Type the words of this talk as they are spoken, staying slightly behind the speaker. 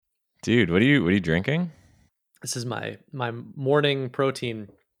Dude, what are you drinking? This is my morning protein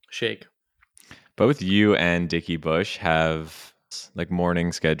shake. Both you and Dickie Bush have like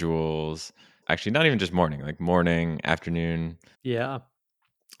morning schedules. Actually, not even just morning, like morning, afternoon. Yeah.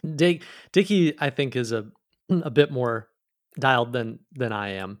 Dickie, I think, is a bit more dialed than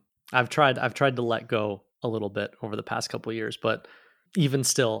I am. I've tried to let go a little bit over the past couple of years, but even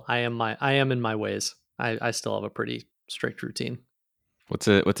still, I am in my ways. I still have a pretty strict routine. What's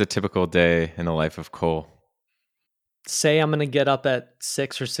a typical day in the life of Cole? Say I'm gonna get up at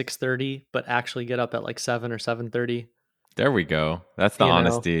 6 or 6:30, but actually get up at like 7 or 7:30. There we go. That's the You know,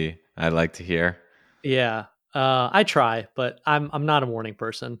 honesty I like to hear. yeah. I try, but I'm not a morning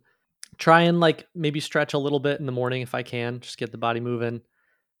person. Try and like maybe stretch a little bit in the morning if I can, just get the body moving.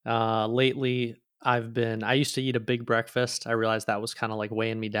 Lately, I used to eat a big breakfast. I realized that was kind of like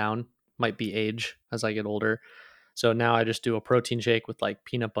weighing me down. Might be age as I get older. So now I just do a protein shake with like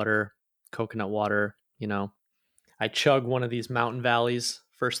peanut butter, coconut water. I chug one of these Mountain Valleys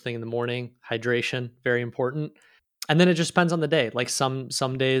first thing in the morning. Hydration, very important. And then it just depends on the day. Like some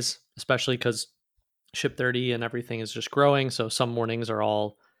days, especially because Ship 30 and everything is just growing. So some mornings are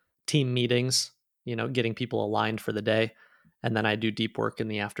all team meetings, getting people aligned for the day. And then I do deep work in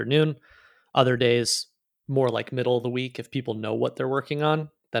the afternoon. Other days, more like middle of the week, if people know what they're working on,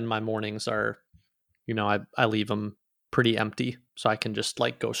 then my mornings are, I leave them pretty empty. So I can just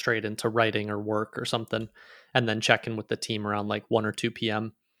like go straight into writing or work or something and then check in with the team around like 1 or 2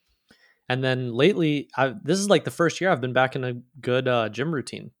 p.m. And then lately, this is like the first year I've been back in a good gym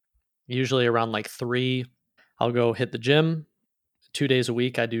routine. Usually around like 3, I'll go hit the gym. 2 days a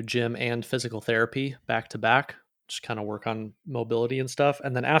week, I do gym and physical therapy back to back, just kind of work on mobility and stuff.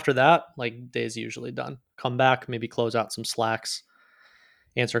 And then after that, like day's usually done. Come back, maybe close out some slacks,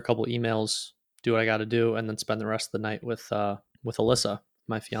 answer a couple emails, do what I got to do, and then spend the rest of the night with Alyssa,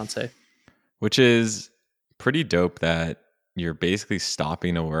 my fiance. Which is pretty dope that you're basically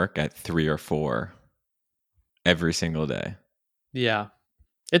stopping to work at 3 or 4 every single day. Yeah,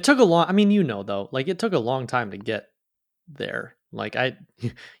 it took a long. I mean, though, like it took a long time to get there. Like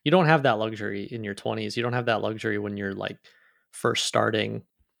you don't have that luxury in your 20s. You don't have that luxury when you're like first starting.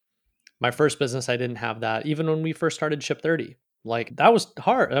 My first business, I didn't have that. Even when we first started Ship 30, like that was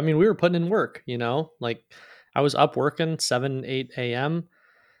hard. I mean, we were putting in work, like I was up working 7, 8 a.m.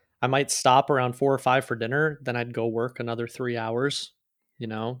 I might stop around 4 or 5 for dinner. Then I'd go work another 3 hours,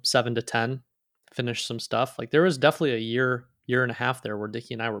 7 to 10, finish some stuff. Like there was definitely a year and a half there where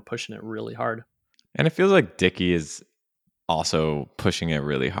Dickie and I were pushing it really hard. And it feels like Dickie is also pushing it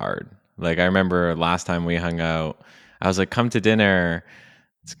really hard. Like I remember last time we hung out, I was like, "Come to dinner.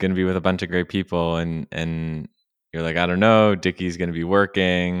 It's gonna be with a bunch of great people," and you're like, "I don't know. Dickie's gonna be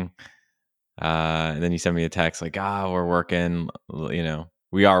working." And then you send me a text like, we're working.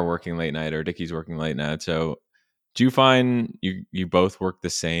 We are working late night, or Dickie's working late night. So, do you find you both work the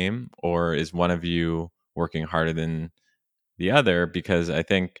same, or is one of you working harder than the other? Because I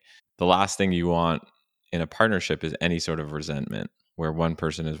think the last thing you want in a partnership is any sort of resentment where one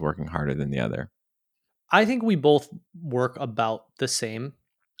person is working harder than the other. I think we both work about the same.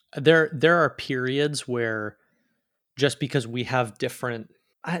 There are periods where just because we have different,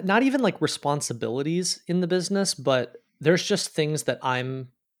 not even like responsibilities in the business, but there's just things that I'm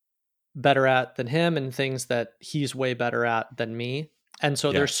better at than him and things that he's way better at than me. And so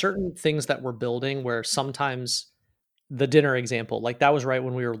Yeah. there's certain things that we're building where sometimes the dinner example, like that was right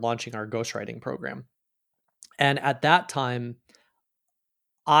when we were launching our ghostwriting program. And at that time,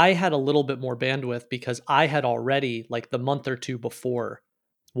 I had a little bit more bandwidth because I had already, like the month or two before,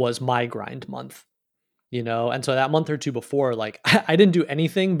 was my grind month, And so that month or two before, like I didn't do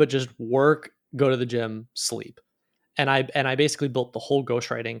anything but just work, go to the gym, sleep. And I basically built the whole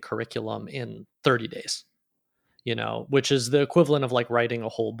ghostwriting curriculum in 30 days, which is the equivalent of like writing a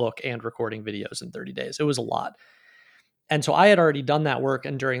whole book and recording videos in 30 days. It was a lot. And so I had already done that work.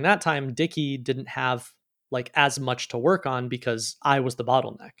 And during that time, Dickie didn't have like as much to work on because I was the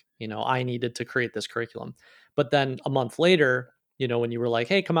bottleneck. I needed to create this curriculum. But then a month later, when you were like,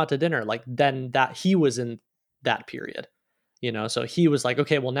 hey, come out to dinner, like then that he was in that period, so he was like,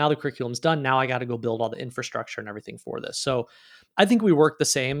 okay, well, now the curriculum's done. Now I got to go build all the infrastructure and everything for this. So I think we work the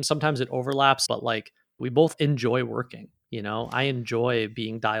same. Sometimes it overlaps, but like we both enjoy working. I enjoy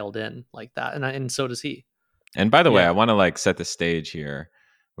being dialed in like that. And so does he. And by the way, Yeah. I want to like set the stage here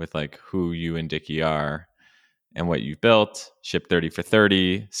with like who you and Dickie are and what you've built. Ship 30 for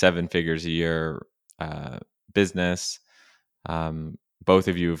 30, 7 figures a year business. Both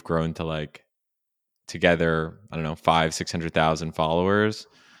of you have grown to like together, I don't know, 500,000-600,000 followers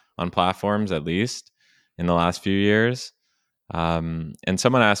on platforms at least in the last few years. And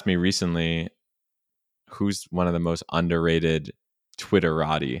someone asked me recently, who's one of the most underrated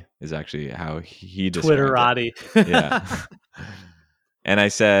Twitterati, is actually how he described it. Twitterati. Yeah. And I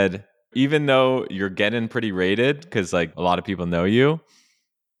said, even though you're getting pretty rated because like a lot of people know you,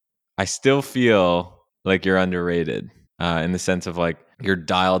 I still feel like you're underrated in the sense of like you're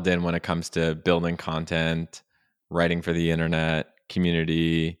dialed in when it comes to building content, writing for the internet,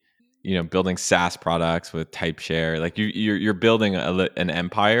 community, building SaaS products with TypeShare. Like you're building an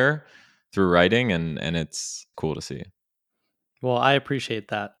empire through writing, and it's cool to see. Well, I appreciate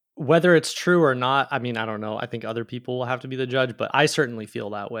that. Whether it's true or not, I mean, I don't know. I think other people will have to be the judge, but I certainly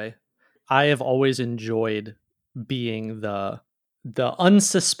feel that way. I have always enjoyed being the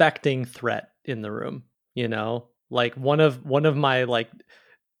unsuspecting threat in the room, you know? Like one of my like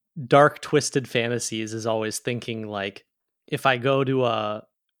dark twisted fantasies is always thinking like if I go to a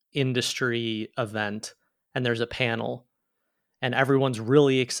industry event and there's a panel and everyone's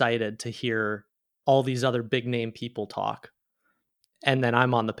really excited to hear all these other big name people talk, and then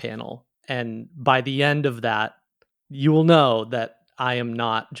I'm on the panel, and by the end of that you will know that I am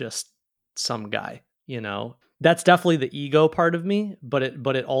not just some guy, you know. That's definitely the ego part of me, but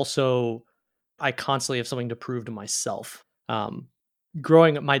it also, I constantly have something to prove to myself.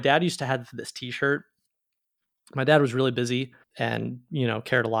 Growing up, my dad used to have this t-shirt. My dad was really busy and,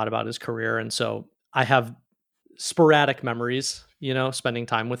 cared a lot about his career. And so I have sporadic memories, spending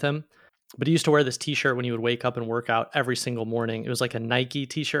time with him. But he used to wear this t-shirt when he would wake up and work out every single morning. It was like a Nike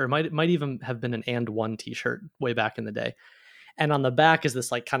t-shirt. It might even have been an And One t-shirt way back in the day. And on the back is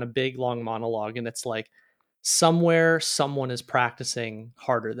this like kind of big long monologue. And it's like, somewhere someone is practicing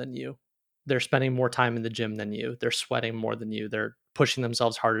harder than you. They're spending more time in the gym than you. They're sweating more than you. They're pushing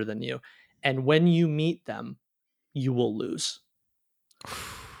themselves harder than you. And when you meet them, you will lose.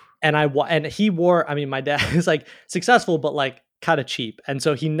 And he wore, I mean, my dad is like successful, but like kind of cheap. And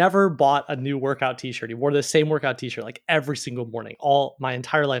so he never bought a new workout t-shirt. He wore the same workout t-shirt like every single morning, all my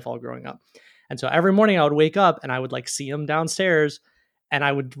entire life, all growing up. And so every morning I would wake up and I would like see him downstairs and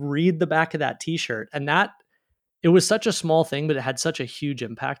I would read the back of that t-shirt. And it was such a small thing, but it had such a huge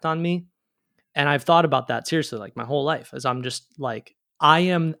impact on me. And I've thought about that seriously, like my whole life, as I'm just like, I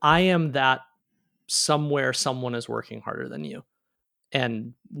am that somewhere someone is working harder than you.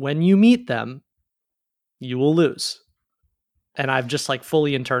 And when you meet them, you will lose. And I've just like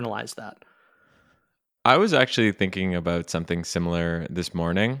fully internalized that. I was actually thinking about something similar this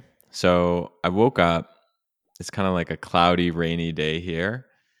morning. So I woke up, it's kind of like a cloudy, rainy day here.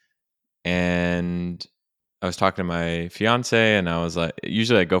 And I was talking to my fiance, and I was like,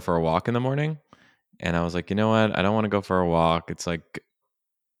 usually I go for a walk in the morning. And I was like, you know what? I don't want to go for a walk. It's like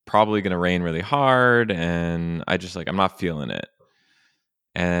probably going to rain really hard. And I'm not feeling it.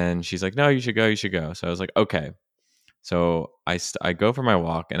 And she's like, no, you should go. You should go. So I was like, okay. So I go for my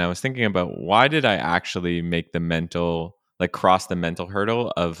walk, and I was thinking about why did I actually make cross the mental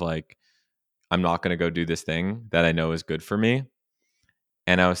hurdle of like, I'm not going to go do this thing that I know is good for me.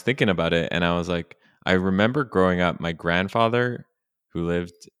 And I was thinking about it, and I was like, I remember growing up, my grandfather, who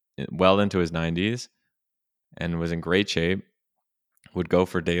lived well into his 90s and was in great shape, would go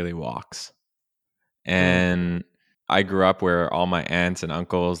for daily walks. And I grew up where all my aunts and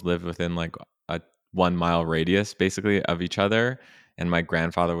uncles lived within like a 1 mile radius basically of each other. And my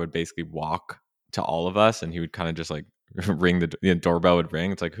grandfather would basically walk to all of us, and he would kind of just like ring the doorbell would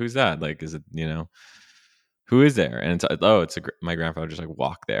ring. It's like, who's that? Like, is it, who is there? And my grandfather just like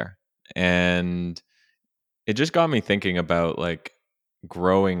walk there. And it just got me thinking about like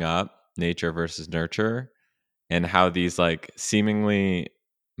growing up, nature versus nurture, and how these like seemingly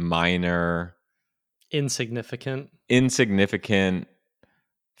minor, Insignificant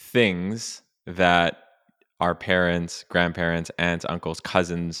things that our parents, grandparents, aunts, uncles,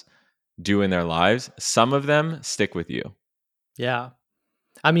 cousins do in their lives, some of them stick with you. Yeah.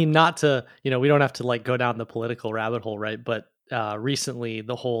 I mean, not to, we don't have to like go down the political rabbit hole, right? But recently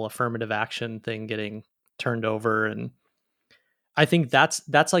the whole affirmative action thing getting turned over, and I think that's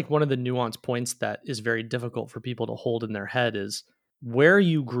like one of the nuanced points that is very difficult for people to hold in their head is where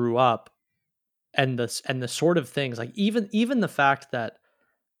you grew up and the sort of things, like even the fact that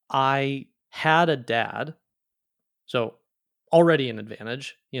I had a dad, so already an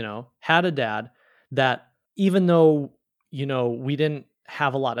advantage, had a dad that even though, we didn't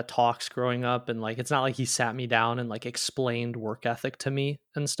have a lot of talks growing up, and like it's not like he sat me down and like explained work ethic to me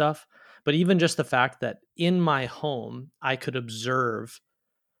and stuff, but even just the fact that in my home I could observe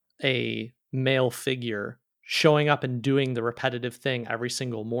a male figure showing up and doing the repetitive thing every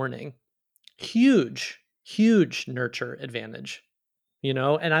single morning, huge nurture advantage,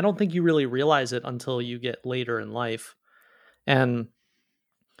 and I don't think you really realize it until you get later in life. And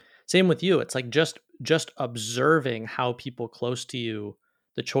same with you. It's like just observing how people close to you,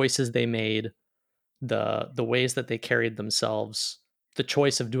 the choices they made, the ways that they carried themselves, the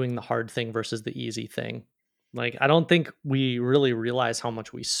choice of doing the hard thing versus the easy thing. Like I don't think we really realize how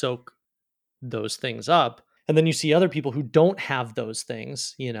much we soak those things up. And then you see other people who don't have those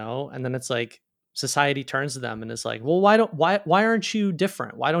things, and then it's like society turns to them and is like, "Well, why aren't you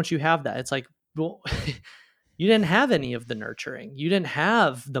different? Why don't you have that?" It's like, "Well, you didn't have any of the nurturing. You didn't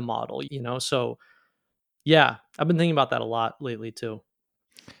have the model. So yeah, I've been thinking about that a lot lately too.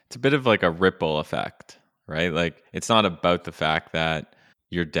 It's a bit of like a ripple effect, right? Like it's not about the fact that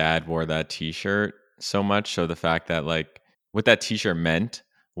your dad wore that t-shirt so much. So the fact that like what that t-shirt meant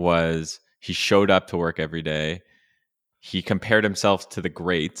was he showed up to work every day. He compared himself to the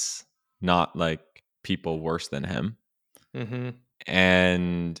greats, not like people worse than him. Mm-hmm.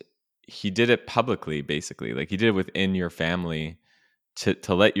 And he did it publicly, basically. Like he did it within your family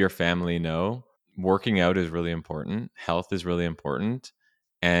to let your family know working out is really important, health is really important,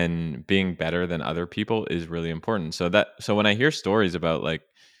 and being better than other people is really important. So when I hear stories about like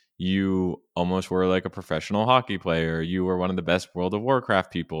you almost were like a professional hockey player, you were one of the best World of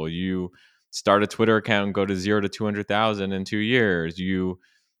Warcraft people, you start a Twitter account and go to 0 to 200,000 in 2 years, you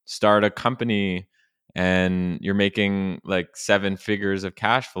start a company and you're making like 7 figures of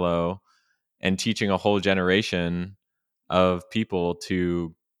cash flow and teaching a whole generation of people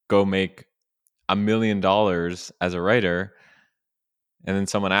to go make $1 million as a writer. And then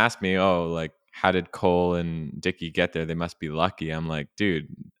someone asked me, "Oh, like how did Cole and Dickie get there? They must be lucky." I'm like, "Dude,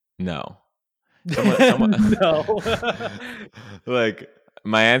 no." Someone No. like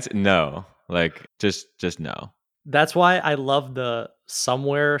my answer, no. Like just no. That's why I love the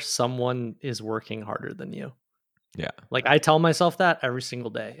somewhere someone is working harder than you. Yeah. Like I tell myself that every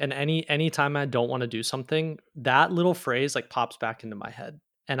single day. And anytime I don't want to do something, that little phrase like pops back into my head.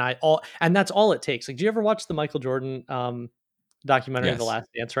 And that's all it takes. Like, do you ever watch the Michael Jordan documentary The Yes. Last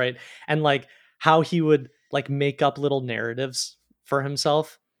Dance, right? And like how he would like make up little narratives for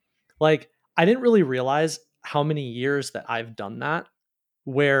himself. Like I didn't really realize how many years that I've done that,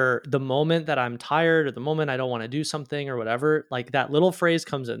 where the moment that I'm tired or the moment I don't want to do something or whatever, like that little phrase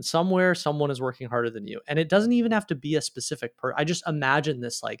comes in somewhere, someone is working harder than you. And it doesn't even have to be a specific person. I just imagine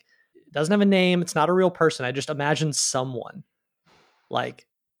this, like, it doesn't have a name. It's not a real person. I just imagine someone like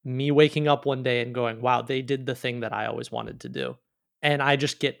me waking up one day and going, wow, they did the thing that I always wanted to do. And I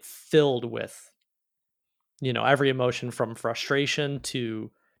just get filled with, every emotion from frustration to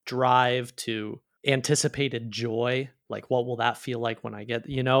drive to anticipated joy. Like, what will that feel like when I get.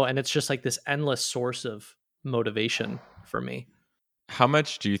 And it's just like this endless source of motivation for me. How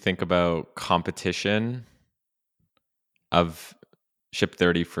much do you think about competition of Ship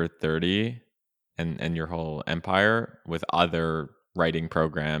 30 for 30 and your whole empire with other writing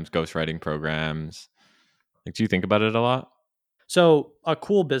programs, ghostwriting programs? Like, do you think about it a lot? So a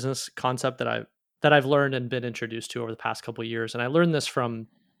cool business concept that I've learned and been introduced to over the past couple of years, and I learned this from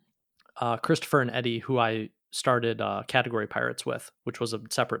Christopher and Eddie, who I started Category Pirates with, which was a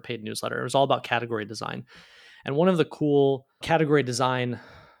separate paid newsletter. It was all about category design. And one of the cool category design,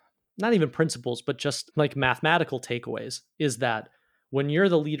 not even principles, but just like mathematical takeaways, is that when you're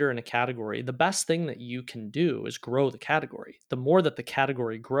the leader in a category, the best thing that you can do is grow the category. The more that the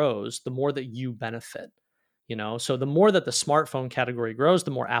category grows, the more that you benefit. So the more that the smartphone category grows,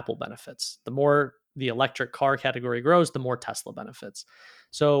 the more Apple benefits. The more the electric car category grows, the more Tesla benefits.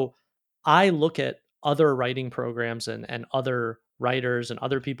 So I look at other writing programs and other writers and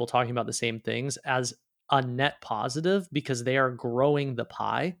other people talking about the same things as a net positive, because they are growing the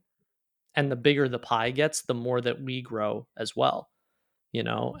pie, and the bigger the pie gets, the more that we grow as well.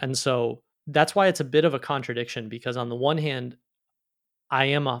 And so that's why it's a bit of a contradiction, because on the one hand, I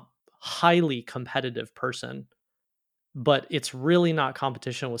am a highly competitive person, but it's really not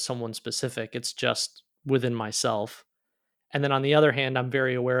competition with someone specific. It's just within myself. And then on the other hand, I'm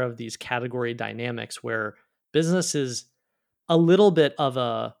very aware of these category dynamics where business is a little bit of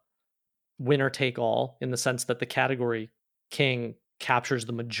a winner take all, in the sense that the category king captures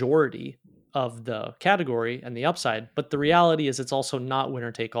the majority of the category and the upside. But the reality is it's also not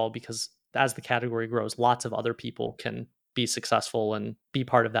winner take all, because as the category grows, lots of other people can be successful and be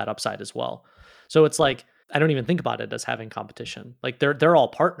part of that upside as well. So it's like I don't even think about it as having competition. Like they're all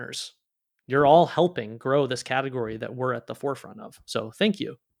partners. You're all helping grow this category that we're at the forefront of. So thank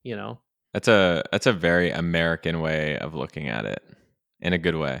you. That's a very American way of looking at it in a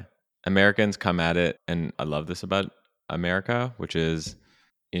good way. Americans come at it, and I love this about America, which is,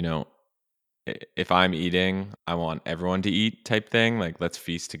 you know, if I'm eating, I want everyone to eat type thing. Like, let's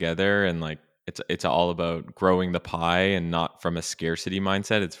feast together and like it's all about growing the pie and not from a scarcity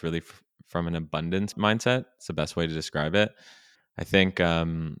mindset. It's really from an abundance mindset. It's the best way to describe it. I think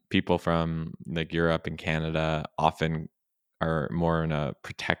people from like Europe and Canada often are more in a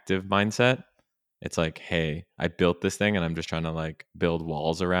protective mindset. It's like, hey, I built this thing and I'm just trying to like build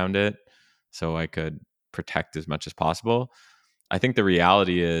walls around it so I could protect as much as possible. I think the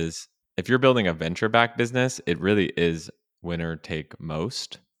reality is if you're building a venture backed business, it really is winner take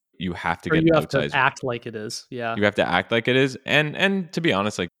most. You have to Or get you have to outsized. act like it is. Yeah. You have to act like it is. And to be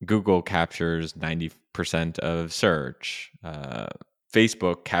honest, like Google captures 90% of search.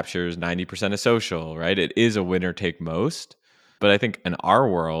 Facebook captures 90% of social, right? It is a winner take most. But I think in our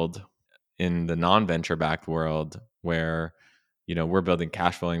world, in the non-venture backed world where, you know, we're building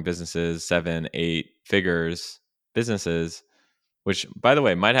cash flowing businesses, 7, 8 figures businesses, which by the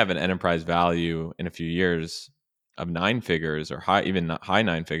way, might have an enterprise value in a few years of 9 figures or high, even high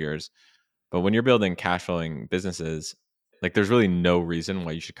 9 figures. But when you're building cash flowing businesses, like there's really no reason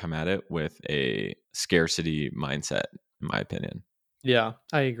why you should come at it with a scarcity mindset, in my opinion. Yeah,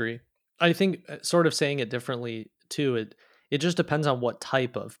 I agree. I think sort of saying it differently too, it just depends on what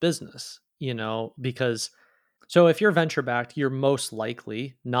type of business, you know, because so if you're venture backed, you're most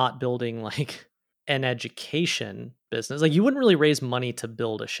likely not building like an education business. Like you wouldn't really raise money to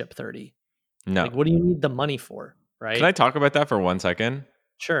build a Ship 30. No. Like what do you need the money for, Can right? I talk about that for 1 second?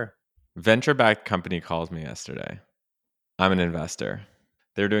 Sure. Venture backed company calls me yesterday. I'm an investor.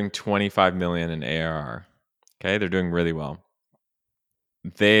 They're doing 25 million in ARR. Okay. They're doing really well.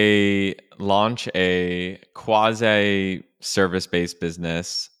 They launch a quasi service based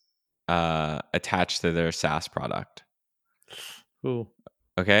business attached to their SaaS product. Ooh.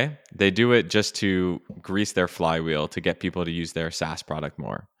 Okay. They do it just to grease their flywheel to get people to use their SaaS product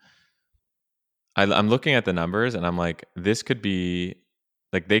more. I'm looking at the numbers and I'm like, this could be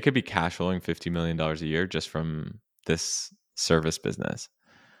like they could be cash flowing $50 million a year just from this service business.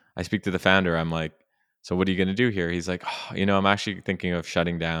 I speak to the founder. I'm like, so what are you going to do here? He's like, oh, you know, I'm actually thinking of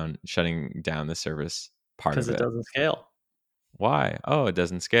shutting down the service part Because of it it. doesn't scale. Why? Oh, it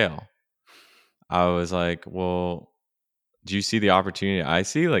doesn't scale. I was like, well, do you see the opportunity I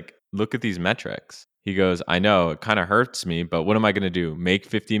see? Like, look at these metrics. He goes, I know it kind of hurts me, but what am I going to do? Make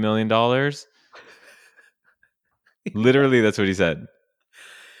 $50 million? Literally, that's what he said.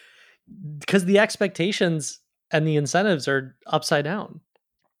 Because the expectations and the incentives are upside down.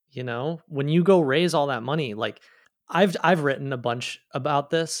 You know, when you go raise all that money, like I've written a bunch about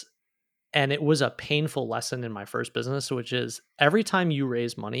this, and it was a painful lesson in my first business, which is every time you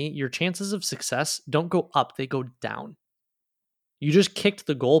raise money, your chances of success don't go up, they go down. You just kicked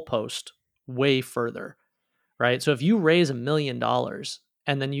the goalpost way further, right? So if you raise $1 million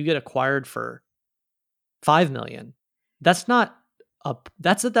and then you get acquired for 5 million, that's not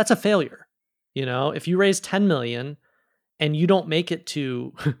that's a failure. You know, if you raise 10 million and you don't make it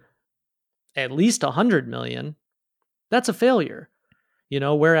to at least 100 million, that's a failure. You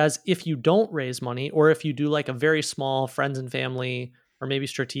know, whereas if you don't raise money, or if you do like a very small friends and family or maybe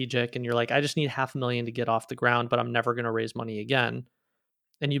strategic and you're like, I just need 500,000 to get off the ground, but I'm never going to raise money again,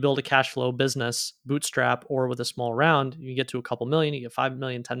 and you build a cash flow business bootstrap or with a small round, you get to a couple million, you get 5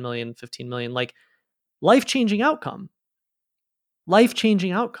 million, 10 million, 15 million, like life-changing outcome.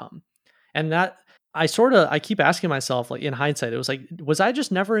 And that I keep asking myself, like in hindsight, it was like, was I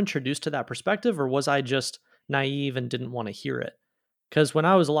just never introduced to that perspective, or was I just naive and didn't want to hear it? Because when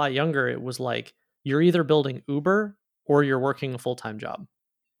I was a lot younger, it was like, you're either building Uber or you're working a full-time job.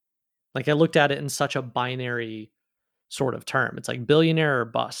 Like I looked at it in such a binary sort of term. It's like billionaire or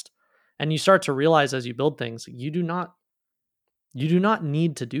bust. And you start to realize as you build things, you do not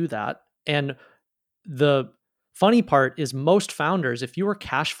need to do that. And the funny part is most founders, if you were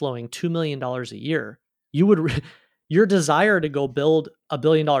cash flowing $2 million a year, you would your desire to go build a $1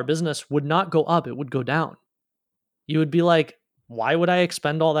 billion business would not go up, it would go down. You would be like, why would I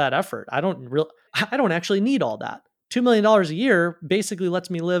expend all that effort? I don't actually need all that. $2 million a year basically lets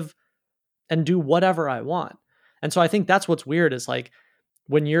me live and do whatever I want. And so I think that's what's weird is like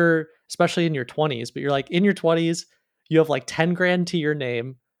when you're, especially in your 20s, but you're like in your 20s, you have like 10 grand to your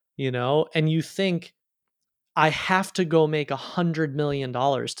name, you know, and you think, I have to go make $100 million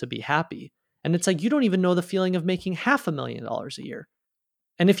to be happy. And it's like, you don't even know the feeling of making $500,000 a year.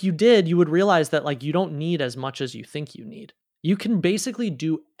 And if you did, you would realize that like you don't need as much as you think you need. You can basically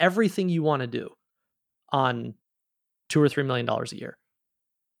do everything you want to do on $2 or $3 million a year,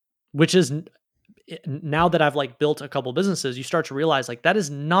 which is, now that I've like built a couple businesses, you start to realize like that is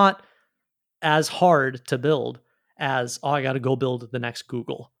not as hard to build as, oh, I got to go build the next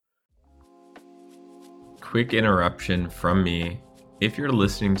Google. Quick interruption from me. if you're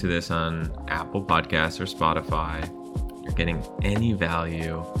listening to this on Apple Podcasts or Spotify, you're getting any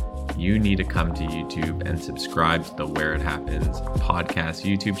value, you need to come to YouTube and subscribe to the Where It Happens podcast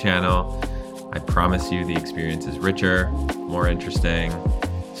YouTube channel. I promise you the experience is richer, more interesting.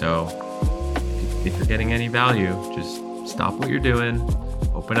 So if you're getting any value, just stop what you're doing,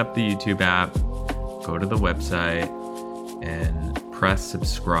 open up the YouTube app, go to the website, and press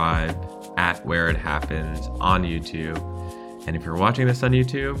subscribe at Where It Happens on YouTube. And if you're watching this on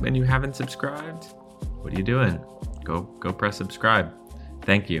YouTube and you haven't subscribed, what are you doing? Go press subscribe.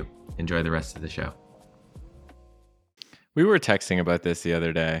 Thank you. Enjoy the rest of the show. We were texting about this the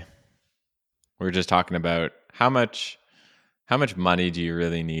other day. We were just talking about how much money do you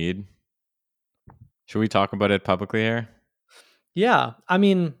really need? Should we talk about it publicly here? Yeah. I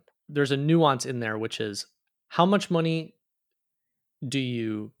mean, there's a nuance in there, which is how much money do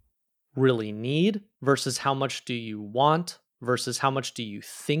you really need versus how much do you want versus how much do you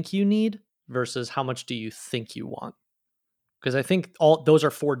think you need versus how much do you think you want? Because I think all those are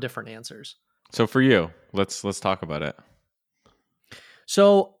 4 different answers. So for you, let's talk about it.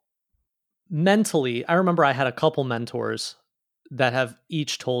 So mentally, I remember I had a couple mentors that have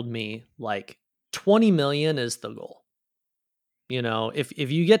each told me like 20 million is the goal. You know, if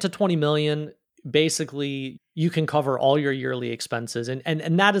you get to 20 million, basically you can cover all your yearly expenses.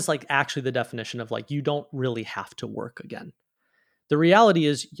 And that is like actually the definition of like, you don't really have to work again. The reality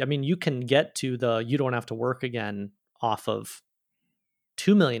is, I mean, you can get to you don't have to work again off of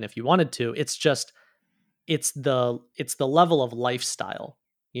 2 million if you wanted to. It's just, it's the level of lifestyle,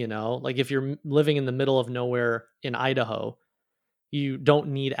 you know, like if you're living in the middle of nowhere in Idaho, you don't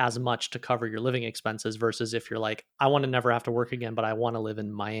need as much to cover your living expenses versus if you're like, I want to never have to work again, but I want to live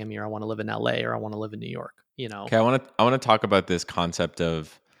in Miami or I want to live in LA or I want to live in New York, you know? Okay. I want to talk about this concept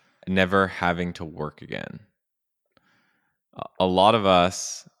of never having to work again. A lot of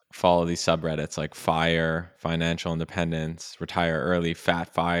us follow these subreddits like FIRE, financial independence, retire early, fat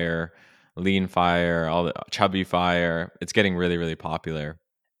FIRE, lean FIRE, all the chubby FIRE. It's getting really, really popular.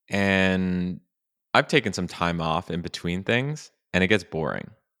 And I've taken some time off in between things and it gets boring.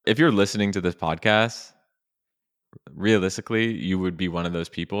 If you're listening to this podcast, realistically, you would be one of those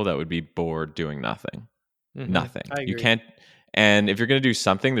people that would be bored doing nothing. Mm-hmm. Nothing. I agree. You can't. And if you're going to do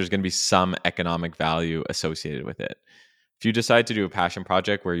something, there's going to be some economic value associated with it. If you decide to do a passion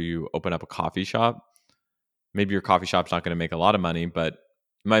project where you open up a coffee shop, maybe your coffee shop's not going to make a lot of money, but it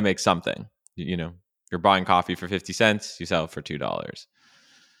might make something. You know, you're buying coffee for 50 cents, you sell it for $2.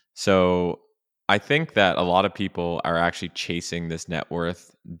 So I think that a lot of people are actually chasing this net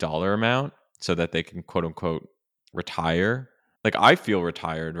worth dollar amount so that they can quote unquote retire. Like I feel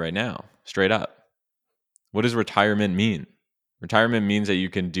retired right now, straight up. What does retirement mean? Retirement means that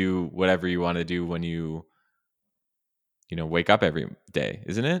you can do whatever you want to do when you wake up every day,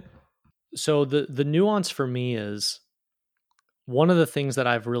 isn't it? So the nuance for me is one of the things that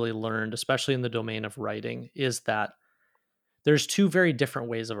I've really learned, especially in the domain of writing, is that there's 2 very different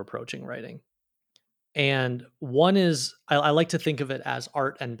ways of approaching writing. And one is, I like to think of it as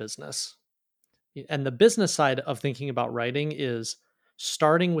art and business. And the business side of thinking about writing is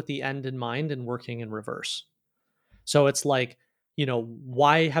starting with the end in mind and working in reverse. So it's like, you know,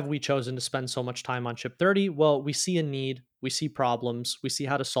 why have we chosen to spend so much time on Chip 30? Well, we see a need, we see problems, we see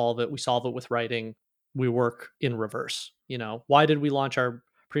how to solve it, we solve it with writing, we work in reverse. You know, why did we launch our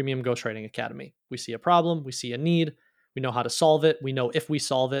Premium Ghostwriting Academy? We see a problem, we see a need, we know how to solve it, we know if we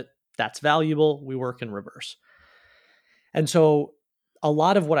solve it, that's valuable, we work in reverse. And so a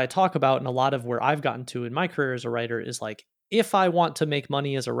lot of what I talk about and a lot of where I've gotten to in my career as a writer is like, if I want to make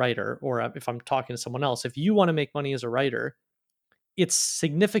money as a writer, or if I'm talking to someone else, if you want to make money as a writer, it's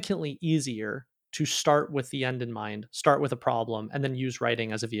significantly easier to start with the end in mind, start with a problem, and then use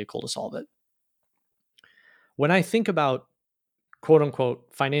writing as a vehicle to solve it. When I think about quote unquote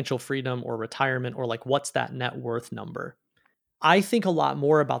financial freedom or retirement or like what's that net worth number, I think a lot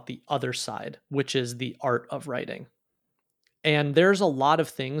more about the other side, which is the art of writing. And there's a lot of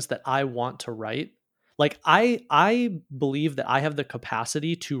things that I want to write. Like I believe that I have the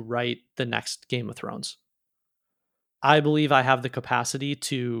capacity to write the next Game of Thrones. I believe I have the capacity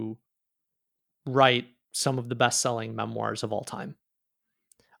to write some of the best-selling memoirs of all time.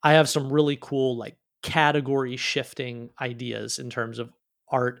 I have some really cool like category shifting ideas in terms of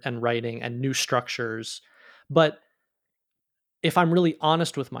art and writing and new structures. But if I'm really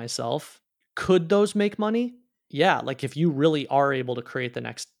honest with myself, could those make money? Yeah, like if you really are able to create the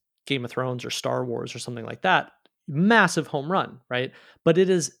next Game of Thrones or Star Wars or something like that, massive home run, right? But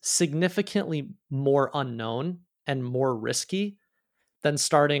it is significantly more unknown and more risky than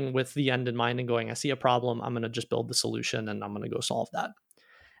starting with the end in mind and going, I see a problem, I'm going to just build the solution and I'm going to go solve that.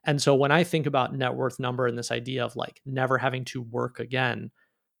 And so when I think about net worth number and this idea of like never having to work again,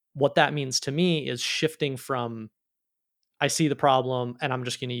 what that means to me is shifting from I see the problem and I'm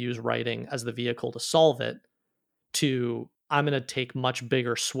just going to use writing as the vehicle to solve it to I'm going to take much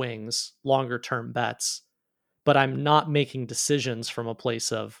bigger swings, longer term bets, but I'm not making decisions from a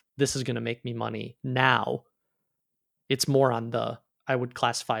place of this is going to make me money now. It's more on the, I would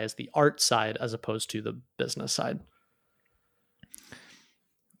classify as the art side as opposed to the business side.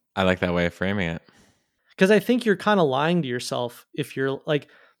 I like that way of framing it. Because I think you're kind of lying to yourself if you're like,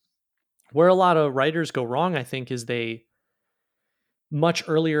 where a lot of writers go wrong, I think, is they much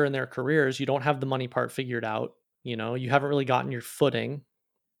earlier in their careers, you don't have the money part figured out. You know, you haven't really gotten your footing.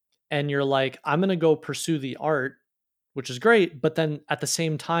 And you're like, I'm going to go pursue the art, which is great. But then at the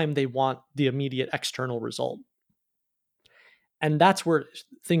same time, they want the immediate external result. And that's where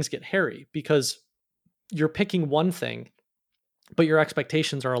things get hairy because you're picking one thing, but your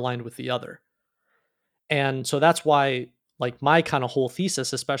expectations are aligned with the other. And so that's why, like, my kind of whole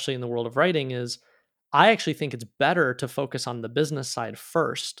thesis, especially in the world of writing, is I actually think it's better to focus on the business side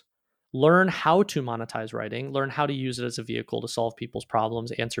first, learn how to monetize writing, learn how to use it as a vehicle to solve people's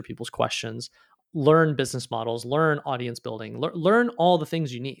problems, answer people's questions, learn business models, learn audience building, learn all the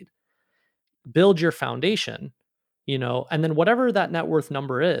things you need, build your foundation, you know, and then whatever that net worth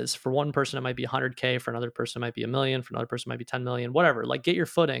number is, for one person, it might be 100K, for another person, it might be a million, for another person, it might be 10 million, whatever, like get your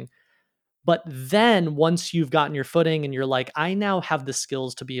footing. But then once you've gotten your footing and you're like, I now have the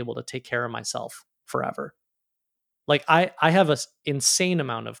skills to be able to take care of myself forever. Like I have an insane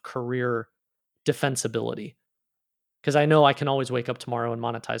amount of career defensibility because I know I can always wake up tomorrow and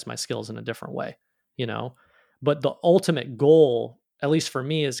monetize my skills in a different way, you know? But the ultimate goal, at least for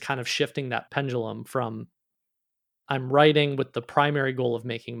me, is kind of shifting that pendulum from I'm writing with the primary goal of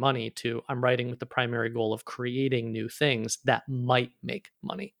making money to I'm writing with the primary goal of creating new things that might make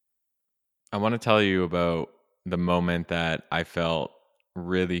money. I want to tell you about the moment that I felt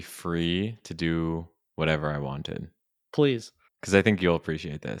really free to do whatever I wanted. Please. Because I think you'll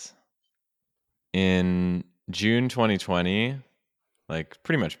appreciate this. In June 2020, like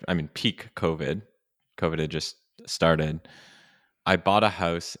pretty much, I mean, peak COVID. COVID had just started. I bought a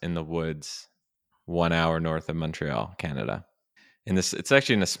house in the woods 1 hour north of Montreal, Canada. In this, it's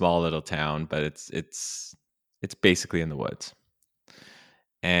actually in a small little town, but it's basically in the woods.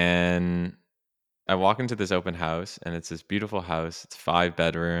 And I walk into this open house, and it's this beautiful house. It's 5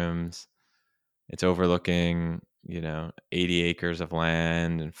 bedrooms. It's overlooking, 80 acres of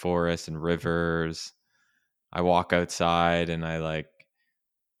land and forests and rivers. I walk outside and I like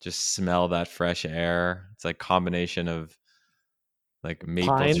just smell that fresh air. It's like combination of like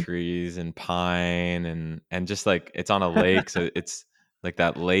maple Pine. trees and pine and just like it's on a lake, so it's like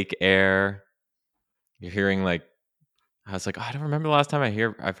that lake air. You're hearing like I was like, oh, I don't remember the last time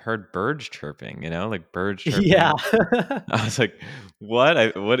I've heard birds chirping, like birds chirping. Yeah. I was like,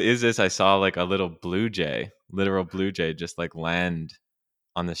 what is this? I saw like a little literal blue jay just like land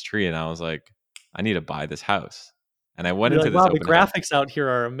on this tree, and I was like, I need to buy this house. And I went You're into like, this wow, the open house. graphics out here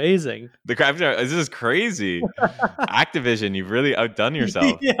are amazing. The graphics this is crazy. Activision, you've really outdone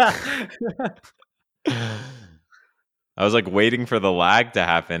yourself. Yeah. I was like waiting for the lag to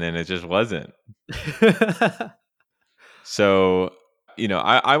happen, and it just wasn't. So,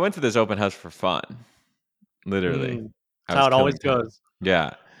 I went to this open house for fun. Literally. That's how it always goes.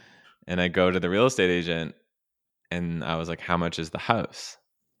 Yeah. And I go to the real estate agent and I was like, how much is the house?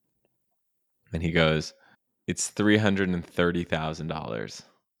 And he goes, it's $330,000.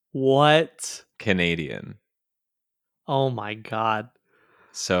 What? Canadian. Oh my God.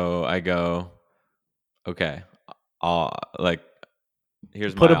 So I go, okay,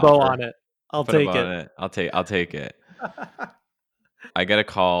 here's Put my a bow offer. on it. I'll take it. I'll take it. I get a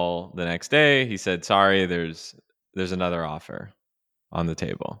call the next day. He said, sorry, there's another offer on the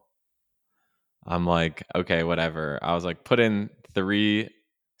table. I'm like, okay, whatever. I was like, put in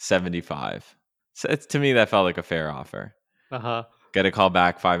 $375. So to me, that felt like a fair offer. Get a call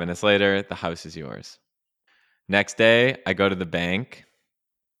back 5 minutes later. The house is yours. Next day, I go to the bank.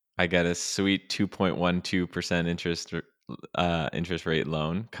 I get a sweet 2.12% interest rate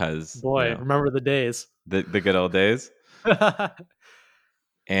loan because boy, remember the days. The good old days.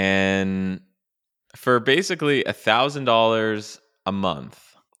 And for basically $1,000 a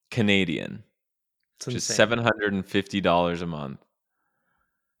month, Canadian, which is $750 a month,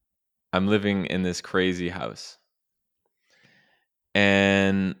 I'm living in this crazy house.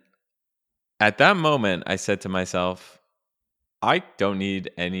 And at that moment, I said to myself, I don't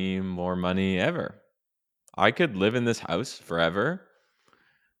need any more money ever. I could live in this house forever.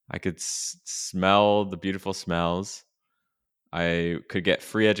 I could smell the beautiful smells. I could get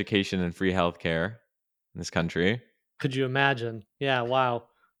free education and free healthcare in this country. Could you imagine? Yeah, wow.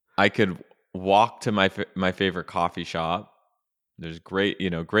 I could walk to my favorite coffee shop. There's great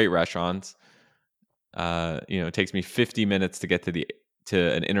restaurants. It takes me 50 minutes to get to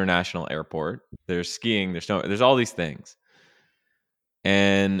an international airport. There's skiing, there's all these things.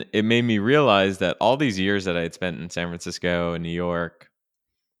 And it made me realize that all these years that I had spent in San Francisco and New York,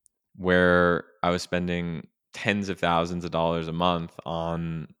 where I was spending tens of thousands of dollars a month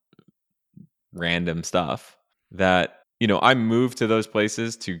on random stuff, that I moved to those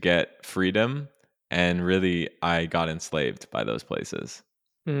places to get freedom, and really I got enslaved by those places.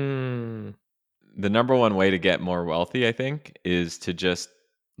 Mm. The number one way to get more wealthy, I think, is to just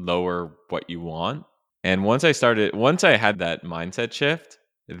lower what you want. And once I had that mindset shift,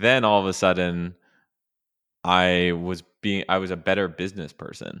 then all of a sudden I was a better business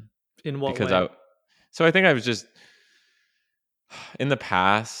person. In what Because way? I think I was just in the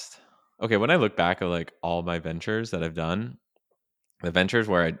past. Okay, when I look back at like all my ventures that I've done, the ventures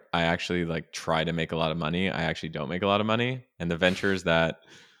where I actually like try to make a lot of money, I actually don't make a lot of money. And the ventures that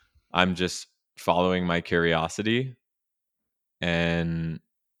I'm just following my curiosity and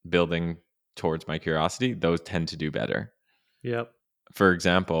building towards my curiosity, those tend to do better. Yep. For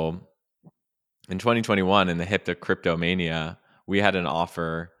example, in 2021, in the hip to crypto mania, we had an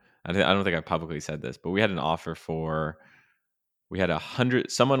offer. I don't think I publicly said this, but we had an offer we had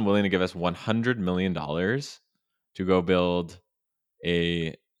someone willing to give us $100 million to go build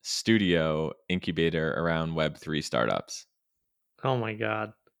a studio incubator around Web3 startups. Oh my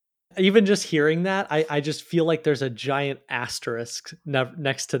God. Even just hearing that, I just feel like there's a giant asterisk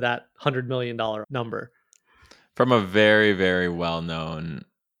next to that $100 million number. From a very, very well-known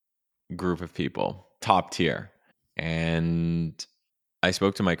group of people, top tier. And I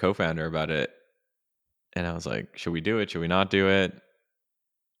spoke to my co-founder about it, and I was like, should we do it? Should we not do it?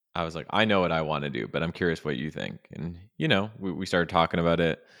 I was like, I know what I want to do, but I'm curious what you think. And, we started talking about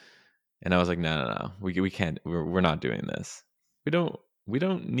it, and I was like, no. We can't, we're not doing this. We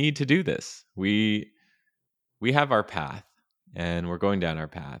don't need to do this. We have our path, and we're going down our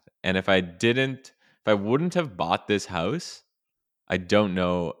path. And if I wouldn't have bought this house, I don't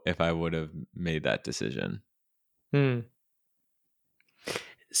know if I would have made that decision.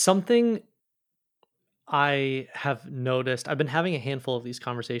 Something I have noticed, I've been having a handful of these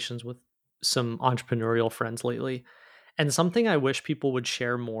conversations with some entrepreneurial friends lately, and something I wish people would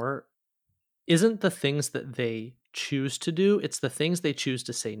share more isn't the things that they choose to do, it's the things they choose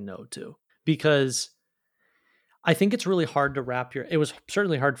to say no to. Because I think it's really hard to it was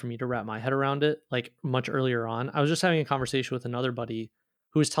certainly hard for me to wrap my head around it, like much earlier on. I was just having a conversation with another buddy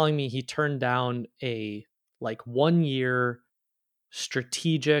who was telling me he turned down a like 1 year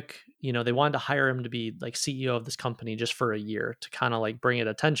strategic, they wanted to hire him to be like CEO of this company just for a year to kind of like bring it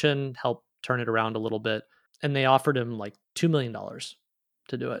attention, help turn it around a little bit. And they offered him like $2 million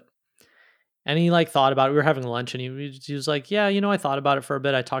to do it. And he like thought about it. We were having lunch and he was like, yeah, I thought about it for a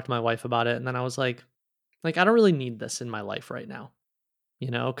bit. I talked to my wife about it. And then I was like, I don't really need this in my life right now.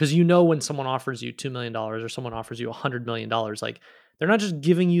 Because when someone offers you $2 million or someone offers you $100 million, like they're not just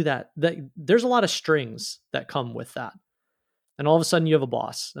giving you that there's a lot of strings that come with that. And all of a sudden you have a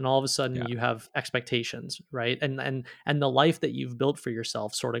boss, and all of a sudden you have expectations, right? And the life that you've built for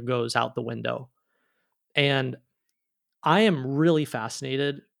yourself sort of goes out the window. And I am really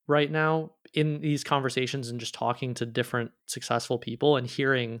fascinated right now in these conversations and just talking to different successful people and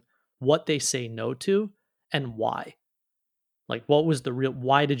hearing what they say no to and why. Like, what was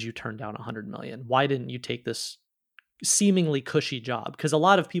why did you turn down 100 million? Why didn't you take this seemingly cushy job? Because a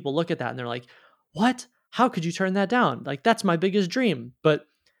lot of people look at that and they're like, what? How could you turn that down? Like, that's my biggest dream. But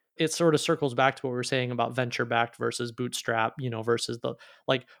it sort of circles back to what we were saying about venture backed versus bootstrap, versus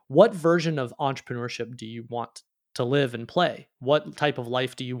what version of entrepreneurship do you want to live and play? What type of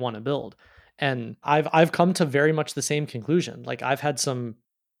life do you want to build? And I've come to very much the same conclusion. Like, I've had some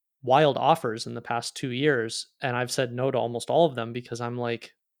wild offers in the past 2 years, and I've said no to almost all of them because I'm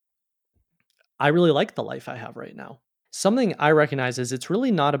like, I really like the life I have right now. Something I recognize is it's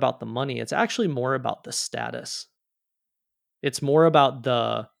really not about the money. It's actually more about the status. It's more about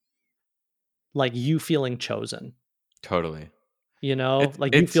you feeling chosen. Totally. You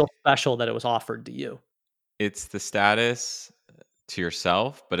feel special that it was offered to you. It's the status to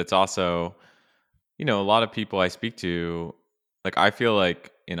yourself, but it's also, a lot of people I speak to, like, I feel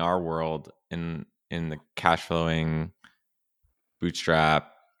like in our world, in the cash flowing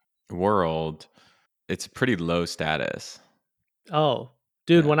bootstrap world, it's pretty low status. Oh,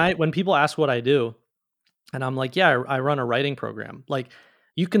 dude, when people ask what I do, and I'm like, yeah, I run a writing program. Like,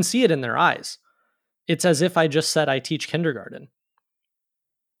 You can see it in their eyes. It's as if I just said I teach kindergarten.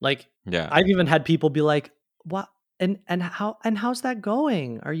 Like, Yeah. I've even had people be like, "What? And how's that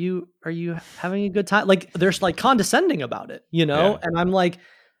going? Are you having a good time?" Like, they're like condescending about it, you know? Yeah. And I'm like,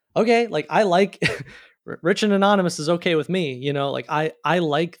 okay, like I like Rich and Anonymous is okay with me, you know? Like I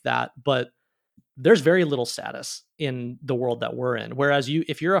like that, but there's very little status in the world that we're in. Whereas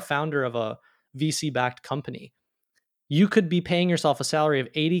if you're a founder of a VC backed company, you could be paying yourself a salary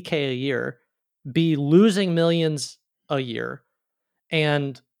of 80K a year, be losing millions a year,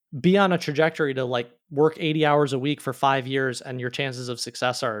 and be on a trajectory to like work 80 hours a week for 5 years, and your chances of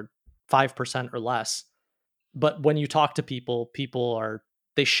success are 5% or less. But when you talk to people,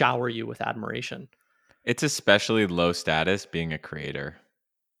 they shower you with admiration. It's especially low status being a creator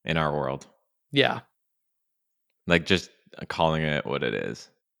in our world. Yeah. Like, just calling it what it is.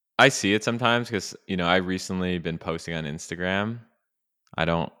 I see it sometimes because, I've recently been posting on Instagram. I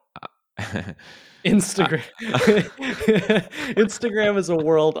don't. Instagram. Instagram is a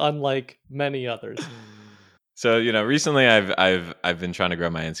world unlike many others. So, recently I've been trying to grow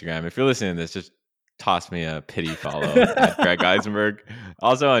my Instagram. If you're listening to this, just toss me a pity follow at Greg Eisenberg.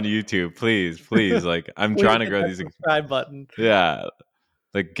 Also on YouTube, please. Like, I'm Please trying to hit grow that these. subscribe button. Yeah.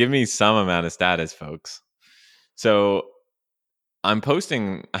 Like, give me some amount of status, folks. So I'm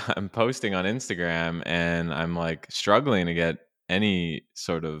posting on Instagram, and I'm like struggling to get any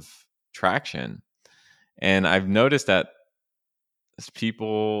sort of traction. And I've noticed that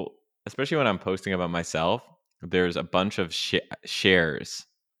people, especially when I'm posting about myself, there's a bunch of shares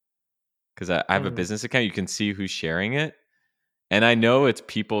because I have a business account. You can see who's sharing it. And I know it's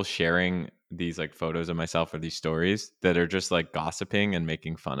people sharing these like photos of myself or these stories that are just like gossiping and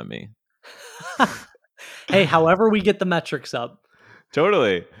making fun of me. Hey, however we get the metrics up.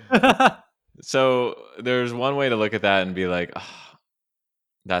 Totally. So there's one way to look at that and be like, oh,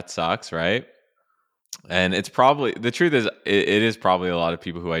 that sucks, right? And it's probably, the truth is, it is probably a lot of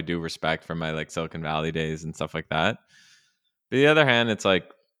people who I do respect from my like Silicon Valley days and stuff like that. But the other hand, it's like,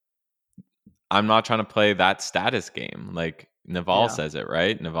 I'm not trying to play that status game. Like Naval says it,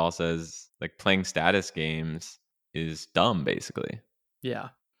 right? Naval says like playing status games is dumb, basically. Yeah.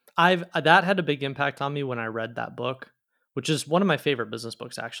 That had a big impact on me when I read that book, which is one of my favorite business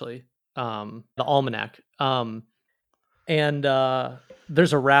books, actually. The Almanac. And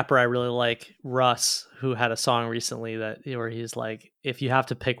there's a rapper I really like, Russ, who had a song recently where he's like, if you have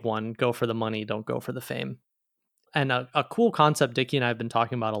to pick one, go for the money, don't go for the fame. And a cool concept Dickie and I have been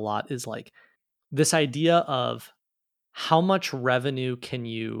talking about a lot is like this idea of how much revenue can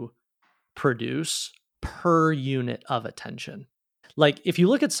you produce per unit of attention. Like if you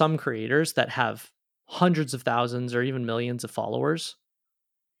look at some creators that have hundreds of thousands or even millions of followers,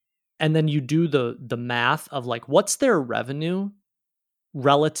 and then you do the math of like what's their revenue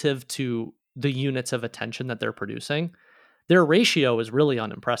relative to the units of attention that they're producing, their ratio is really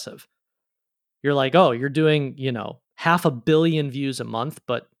unimpressive. You're like, oh, you're doing, 500 million views a month,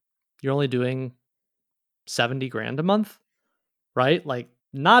 but you're only doing 70 grand a month, right? Like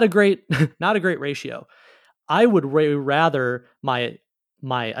not a great ratio. I would rather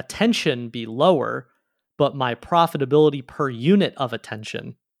my attention be lower, but my profitability per unit of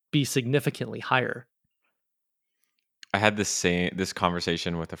attention be significantly higher. I had this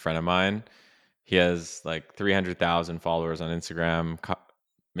conversation with a friend of mine. He has like 300,000 followers on Instagram,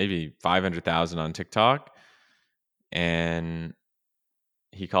 maybe 500,000 on TikTok. And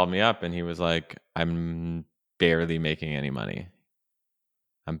he called me up and he was like, I'm barely making any money.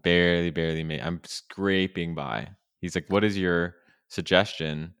 I'm I'm scraping by. He's like, what is your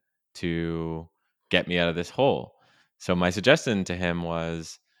suggestion to get me out of this hole? So my suggestion to him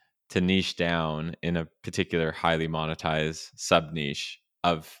was to niche down in a particular highly monetized sub niche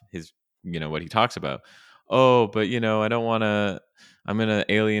of his, what he talks about. Oh, but I don't want to, I'm going to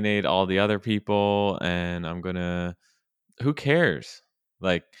alienate all the other people and who cares?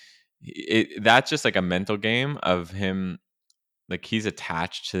 Like that's just like a mental game of him. Like he's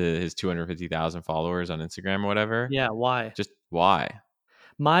attached to his 250,000 followers on Instagram or whatever. Yeah, why? Just why?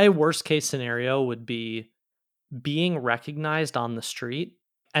 My worst case scenario would be being recognized on the street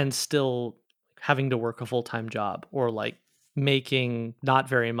and still having to work a full-time job, or like making not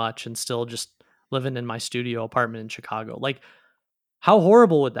very much and still just living in my studio apartment in Chicago. Like how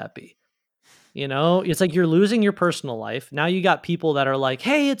horrible would that be? It's like you're losing your personal life. Now you got people that are like,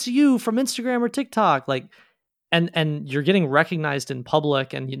 "Hey, it's you from Instagram or TikTok." Like and you're getting recognized in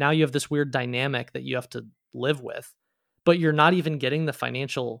public, and now you have this weird dynamic that you have to live with. But you're not even getting the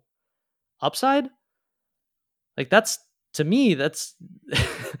financial upside. Like to me, that's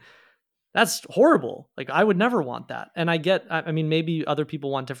That's horrible. Like, I would never want that. And I mean, maybe other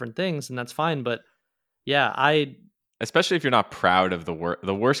people want different things and that's fine. But yeah, Especially if you're not proud of the work.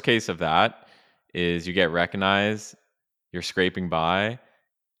 The worst case of that is you get recognized, you're scraping by,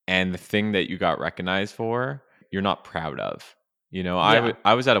 and the thing that you got recognized for, you're not proud of. You know, yeah.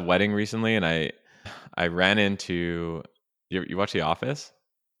 I was at a wedding recently, and I ran into you watch The Office?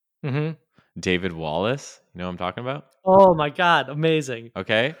 Hmm. David Wallace. You know what I'm talking about? Oh my God. Amazing.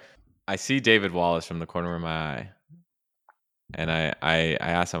 Okay. I see David Wallace from the corner of my eye, and I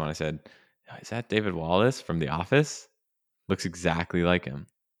asked someone. I said, "Is that David Wallace from The Office? Looks exactly like him."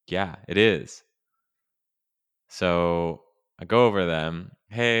 Yeah, it is. So I go over to them.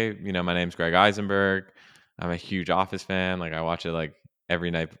 Hey, my name's Greg Eisenberg. I'm a huge Office fan. Like I watch it like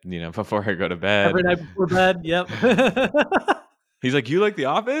every night, before I go to bed. Every night before bed. Yep. He's like, "You like The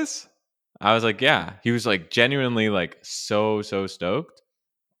Office?" I was like, "Yeah." He was like genuinely like so stoked.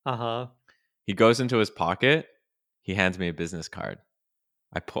 Uh-huh. He goes into his pocket. He hands me a business card.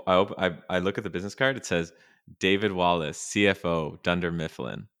 I look at the business card. It says David Wallace, CFO, Dunder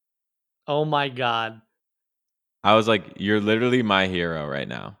Mifflin. Oh my God. I was like, "You're literally my hero right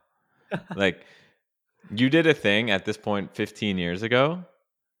now." Like you did a thing at this point 15 years ago,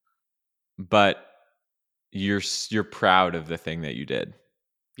 but you're proud of the thing that you did,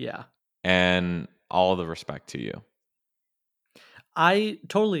 Yeah. and all the respect to you. I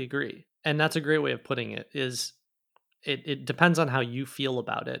totally agree. And that's a great way of putting it is it depends on how you feel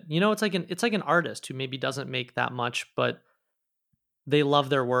about it. It's like an artist who maybe doesn't make that much, but they love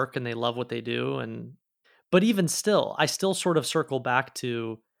their work and they love what they do. And but even still, I still sort of circle back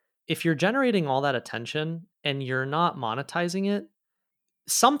to, if you're generating all that attention and you're not monetizing it,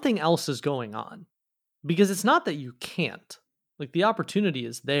 something else is going on. Because it's not that you can't. Like, the opportunity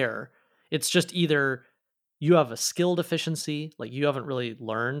is there. It's just either you have a skill deficiency, like you haven't really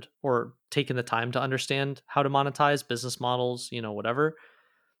learned or taken the time to understand how to monetize business models, whatever,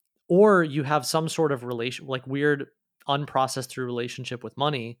 or you have some sort of relation, like weird unprocessed through relationship with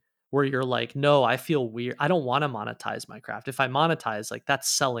money, where you're like, no, I feel weird, I don't want to monetize my craft. If I monetize, like, that's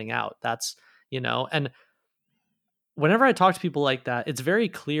selling out. That's, and whenever I talk to people like that, it's very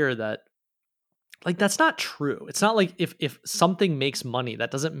clear that, like, that's not true. It's not like, if something makes money,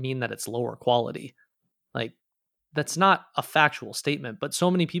 that doesn't mean that it's lower quality. Like, that's not a factual statement. But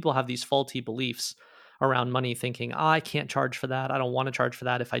so many people have these faulty beliefs around money, thinking, I can't charge for that, I don't want to charge for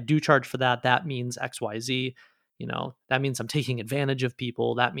that. If I do charge for that, that means XYZ. That means I'm taking advantage of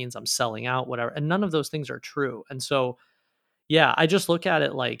people, that means I'm selling out, whatever. And none of those things are true. And so, yeah, I just look at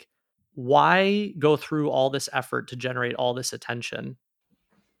it like, why go through all this effort to generate all this attention?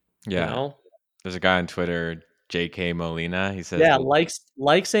 you Yeah. know There's a guy on Twitter, JK Molina. He says, yeah,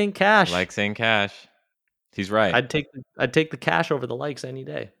 likes ain't cash. like saying cash. He's right. I'd take the cash over the likes any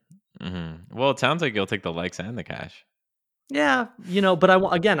day. Well, it sounds like you'll take the likes and the cash. Yeah, but I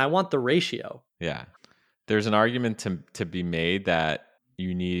want the ratio. Yeah. There's an argument to be made that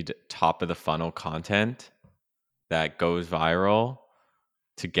you need top of the funnel content that goes viral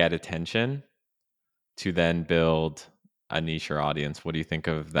to get attention to then build a niche or audience. What do you think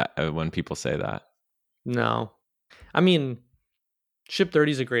of that when people say that? No. I mean, Ship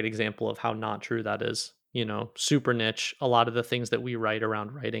 30 is a great example of how not true that is. Super niche. A lot of the things that we write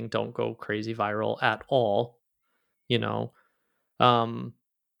around writing don't go crazy viral at all. You know, um,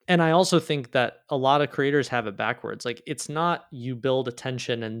 and I also think that a lot of creators have it backwards. Like, it's not you build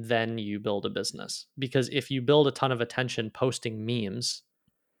attention and then you build a business. Because if you build a ton of attention posting memes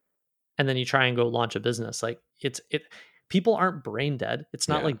and then you try and go launch a business, like, people aren't brain dead. It's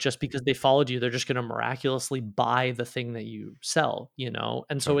not Yeah, like just because they followed you, they're just going to miraculously buy the thing that you sell,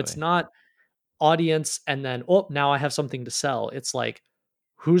 And so it's totally. not audience and then, oh, now I have something to sell. It's like,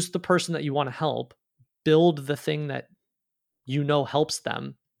 who's the person that you want to help? Build the thing that helps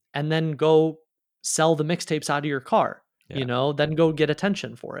them, and then go sell the mixtapes out of your car, Yeah. then go get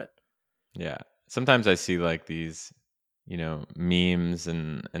attention for it. Yeah. Sometimes I see like these, memes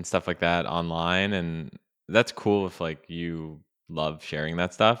and stuff like that online, and that's cool if like you love sharing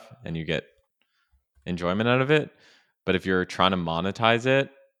that stuff and you get enjoyment out of it. But if you're trying to monetize it,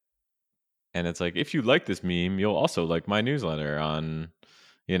 and it's like, if you like this meme, you'll also like my newsletter and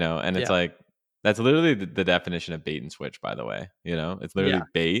it's Yeah. like, that's literally the definition of bait and switch, by the way. It's literally Yeah.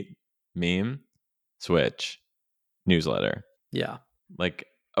 bait, meme, switch, newsletter. Yeah. Like,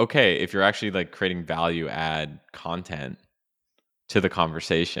 okay, if you're actually like creating value add content to the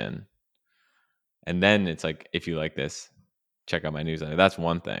conversation, and then it's like, if you like this, check out my newsletter. That's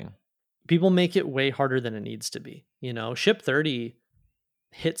one thing. People make it way harder than it needs to be. Ship 30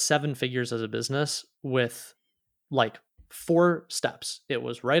 hit seven figures as a business with like 4 steps. It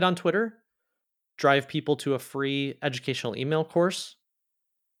was write on Twitter, drive people to a free educational email course,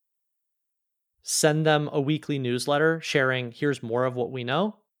 send them a weekly newsletter sharing here's more of what we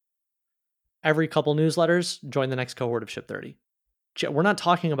know. Every couple newsletters, join the next cohort of Ship 30. We're not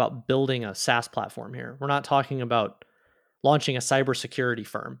talking about building a SaaS platform here. We're not talking about launching a cybersecurity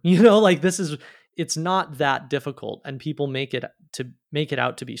firm. Like it's not that difficult, and people make it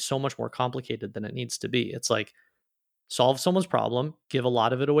out to be so much more complicated than it needs to be. It's like solve someone's problem, give a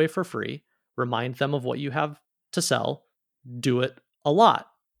lot of it away for free, remind them of what you have to sell, do it a lot.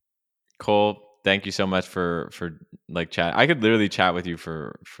 Cole, thank you so much for like chat. I could literally chat with you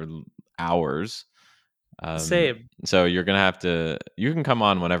for hours. Save. So you're gonna have to. You can come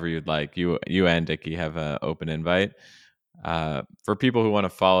on whenever you'd like. You and Dickie have an open invite. For people who want to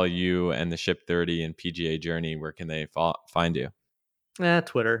follow you and the Ship 30 and PGA journey, where can they find you?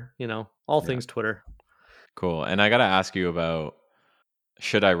 Twitter. All things Twitter. Cool. And I gotta ask you about,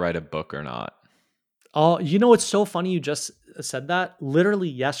 should I write a book or not? Oh, it's so funny you just said that. Literally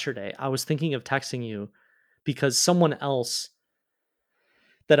yesterday, I was thinking of texting you because someone else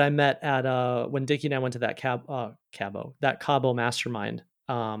that I met at when Dickie and I went to that Cabo mastermind.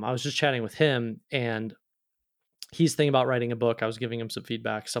 I was just chatting with him, and he's thinking about writing a book. I was giving him some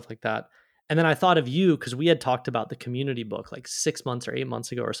feedback, stuff like that. And then I thought of you because we had talked about the community book like 6 months or 8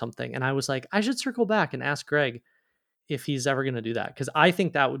 months ago or something. And I was like, I should circle back and ask Greg if he's ever going to do that. Because I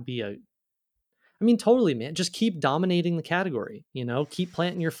think that would be totally, man. Just keep dominating the category, keep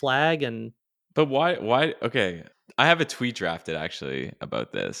planting your flag. But why? Okay. I have a tweet drafted actually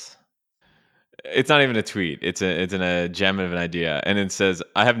about this. It's not even a tweet. It's a gem of an idea. And it says,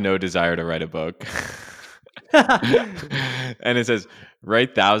 I have no desire to write a book. And it says,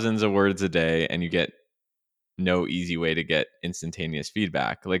 write thousands of words a day and you get no easy way to get instantaneous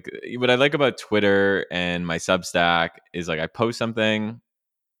feedback. Like what I like about Twitter and my Substack is like I post something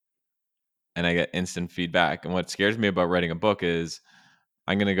and I get instant feedback. And what scares me about writing a book is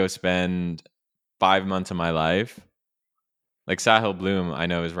I'm going to go spend 5 months of my life. Like Sahil Bloom, I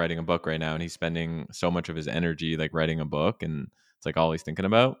know, is writing a book right now, and he's spending so much of his energy like writing a book, and it's like all he's thinking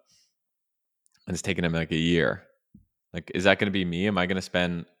about. And it's taking him like a year. Like, is that going to be me? Am I going to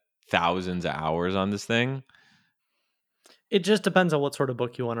spend thousands of hours on this thing? It just depends on what sort of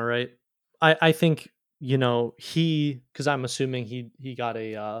book you want to write. I think, because I'm assuming he got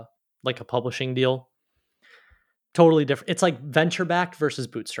a publishing deal. Totally different. It's like venture backed versus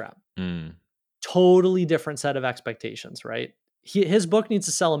bootstrap. Totally different set of expectations, right? His book needs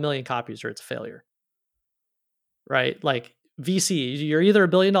to sell 1 million copies or it's a failure, right? Like VC, you're either a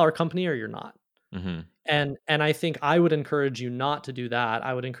 $1 billion company or you're not. Mm-hmm. And I think I would encourage you not to do that.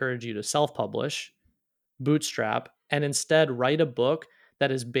 I would encourage you to self-publish, bootstrap, and instead write a book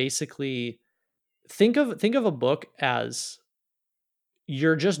that is basically think of a book as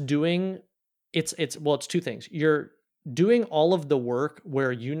you're just doing it's 2 things. You're doing all of the work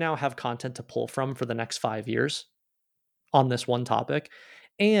where you now have content to pull from for the next 5 years on this one topic.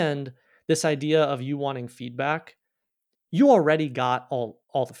 And this idea of you wanting feedback, you already got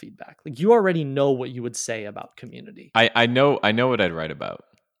all the feedback. Like you already know what you would say about community. I know what I'd write about.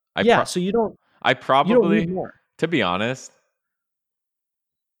 So you don't need more. To be honest,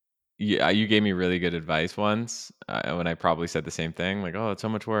 yeah, you gave me really good advice once when I probably said the same thing. Like, oh, it's so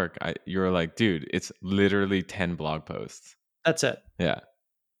much work. You were like, dude, it's literally 10 blog posts. That's it. Yeah,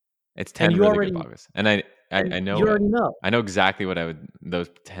 it's 10 really good blog posts, and I know you already know. I know exactly what those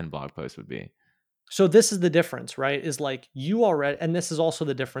 10 blog posts would be. So this is the difference, right? Is like you already, and this is also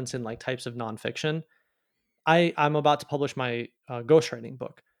the difference in like types of nonfiction. I'm about to publish my ghostwriting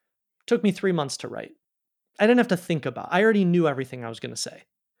book. It took me 3 months to write. I didn't have to think about. I already knew everything I was going to say.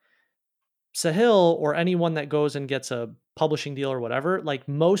 Sahil or anyone that goes and gets a publishing deal or whatever, like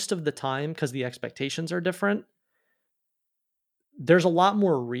most of the time, because the expectations are different, there's a lot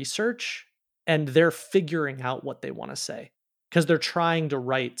more research and they're figuring out what they want to say because they're trying to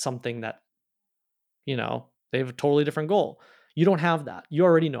write something that, they have a totally different goal. You don't have that. You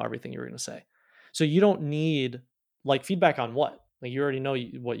already know everything you're going to say. So you don't need like feedback on what, like you already know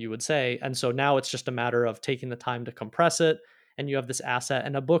what you would say. And so now it's just a matter of taking the time to compress it. And you have this asset,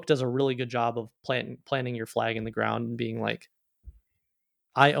 and a book does a really good job of planting your flag in the ground and being like,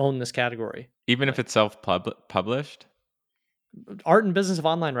 I own this category. Even if it's self-published? Art and Business of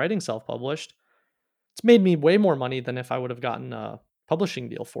Online Writing self-published. It's made me way more money than if I would have gotten a publishing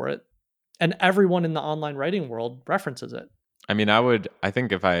deal for it. And everyone in the online writing world references it. I mean, I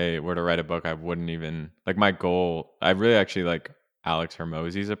think if I were to write a book, I wouldn't even, like my goal, I really actually like Alex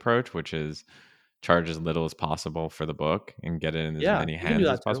Hormozi's approach, which is charge as little as possible for the book and get it in as many hands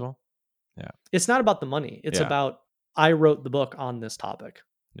as possible. Yeah. It's not about the money. It's about I wrote the book on this topic.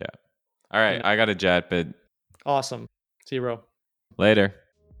 Yeah. All right. And I got a jet, but awesome. See you, bro. later.